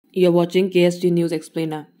You're watching KSG News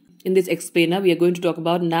Explainer. In this explainer, we are going to talk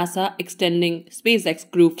about NASA extending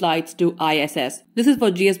SpaceX crew flights to ISS. This is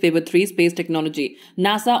for GS Paper 3 Space Technology.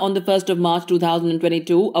 NASA on the 1st of March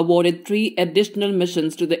 2022 awarded 3 additional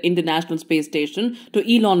missions to the International Space Station to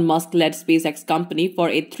Elon Musk-led SpaceX company for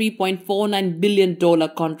a $3.49 billion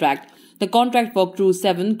contract. The contract for Crew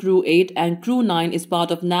 7, Crew 8 and Crew 9 is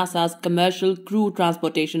part of NASA's commercial crew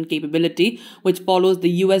transportation capability, which follows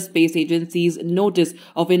the US Space Agency's notice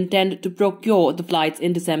of intent to procure the flights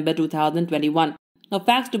in December 2021. Now,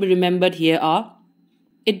 facts to be remembered here are: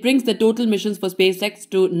 it brings the total missions for SpaceX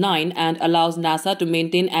to 9 and allows NASA to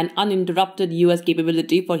maintain an uninterrupted US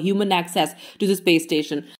capability for human access to the space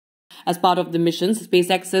station. As part of the missions,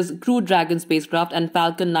 SpaceX's Crew Dragon spacecraft and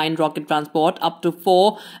Falcon 9 rocket transport up to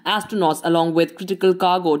 4 astronauts along with critical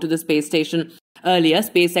cargo to the space station. Earlier,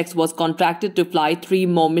 SpaceX was contracted to fly 3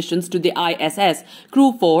 more missions to the ISS,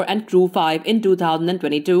 Crew 4 and Crew 5 in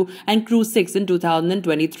 2022 and Crew 6 in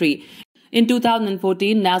 2023. In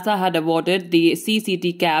 2014, NASA had awarded the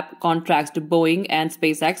CCtCap contracts to Boeing and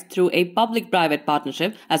SpaceX through a public-private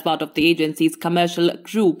partnership as part of the agency's commercial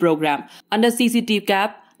crew program. Under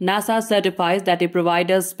CCtCap, NASA certifies that a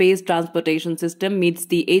provider's space transportation system meets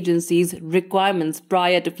the agency's requirements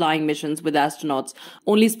prior to flying missions with astronauts.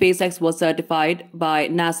 Only SpaceX was certified by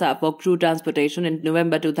NASA for crew transportation in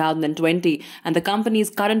November 2020, and the company is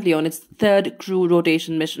currently on its 3rd crew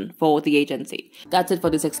rotation mission for the agency. That's it for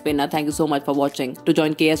this explainer. Thank you so much for watching. To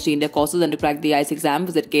join KSG India courses and to crack the IELTS exam,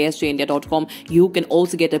 visit ksgindia.com. You can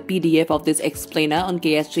also get a PDF of this explainer on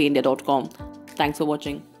ksgindia.com. Thanks for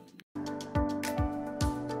watching.